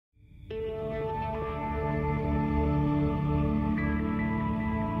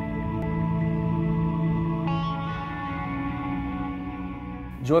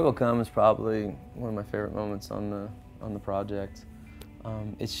Joy Will Come is probably one of my favorite moments on the project.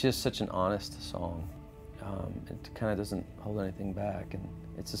 It's just such an honest song. It kind of doesn't hold anything back, and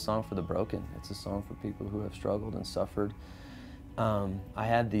it's a song for the broken. It's a song for people who have struggled and suffered.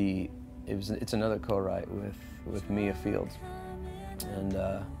 It's another co-write with Mia Fields, and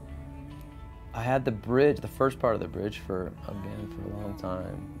I had the bridge, the first part of the bridge for a long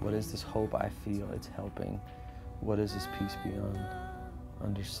time. What is this hope I feel? It's helping. What is this peace beyond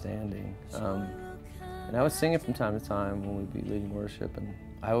understanding? And I would sing it from time to time when we'd be leading worship, and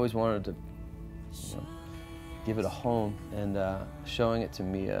I always wanted to, give it a home. And showing it to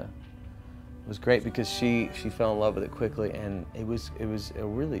Mia was great because she fell in love with it quickly, and it was a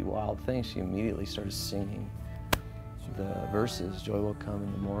really wild thing. She immediately started singing the verses, "Joy will come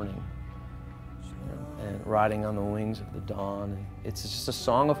in the morning," and "Riding on the wings of the dawn." And it's just a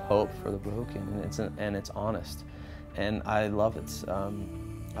song of hope for the broken, and it's honest, and I love it.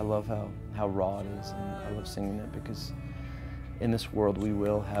 I love how raw it is, and I love singing it because in this world we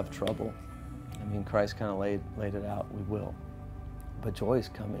will have trouble. I mean, Christ kind of laid it out. We will, but joy is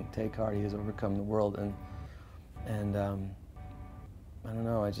coming. Take heart, He has overcome the world, and I don't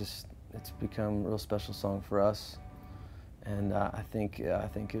know. It's become a real special song for us, and I think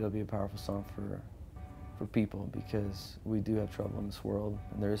it'll be a powerful song for people, because we do have trouble in this world,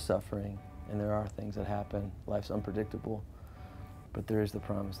 and there is suffering, and there are things that happen. Life's unpredictable, but there is the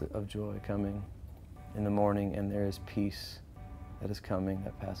promise of joy coming in the morning, and there is peace that is coming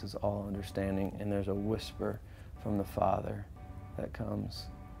that passes all understanding, and there's a whisper from the Father that comes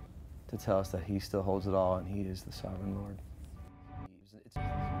to tell us that He still holds it all, and He is the sovereign Lord. It's